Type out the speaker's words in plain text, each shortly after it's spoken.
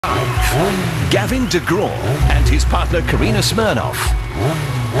Gavin DeGraw and his partner Karina Smirnoff.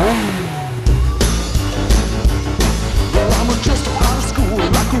 Well, I'm just out of school,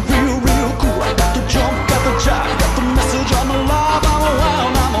 like a real cool. I got the jump, got the jive, got the message, I'm alive, I'm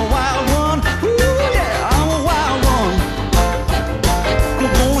a wild one. Ooh, yeah, I'm a wild one.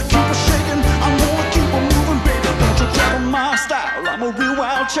 I'm gonna keep it shaking, I'm gonna keep it moving, baby. Don't you try my style, I'm a real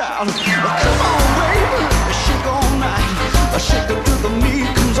wild child. Come on, baby, shake all night. Shake it to the meat,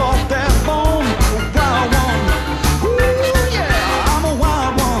 comes off that bone. A wild one. Ooh, yeah, I'm a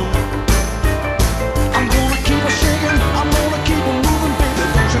wild one. I'm gonna keep it shaking, I'm gonna keep it moving, baby.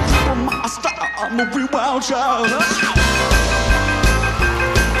 Don't you trip on my style, I'm a real wild child.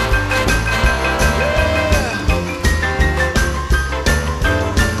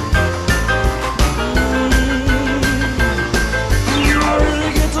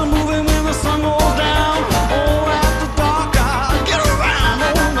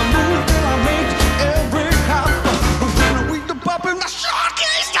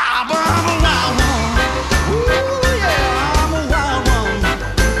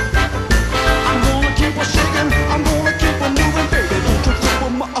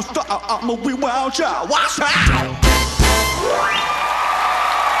 I'm a wee wild child. Watch out!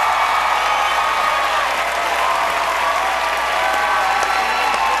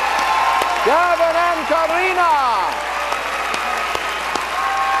 Gavin and Karina!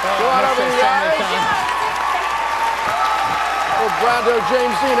 Go on over, you guys. Oh, Brando,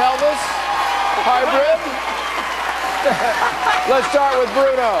 James Dean, Elvis. Hybrid. Let's start with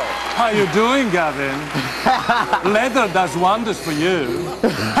Bruno. How you doing, Gavin? Leather does wonders for you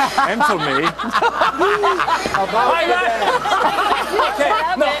and for me.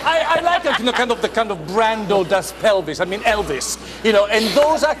 I like it, the kind of Brando does pelvis. I mean Elvis, and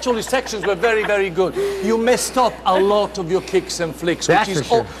those actually sections were very, very good. You messed up a lot of your kicks and flicks, That's for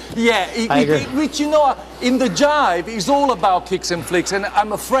sure. which in the jive is all about kicks and flicks, and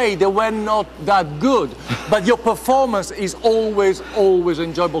I'm afraid they were not that good. But your performance is always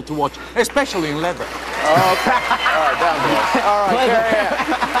enjoyable to watch, especially in leather. Okay. All right, down there. All right,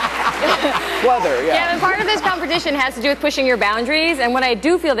 Leather, yeah. Yeah, and part of this competition has to do with pushing your boundaries, and what I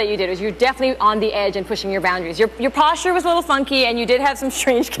do feel that you did was you're definitely on the edge and pushing your boundaries. Your posture was a little funky, and you did have some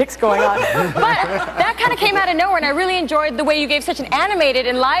strange kicks going on. But that kind of came out of nowhere, and I really enjoyed the way you gave such an animated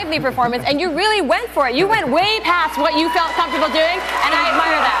and lively performance, and you really went for it. You went way past what you felt comfortable doing, and I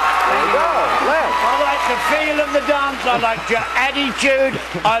admire that. There you go, Len. I like the feel of the dance, I liked your attitude,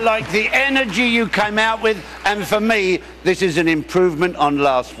 I like the energy you came out with, and for me, this is an improvement on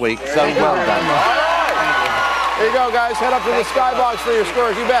last week, so well done. All right. Here you go, guys. Head up to the skybox for your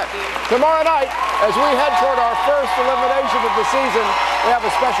scores, you bet. Tomorrow night, as we head toward our first elimination of the season, we have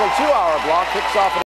a special 2-hour block. Kicks off at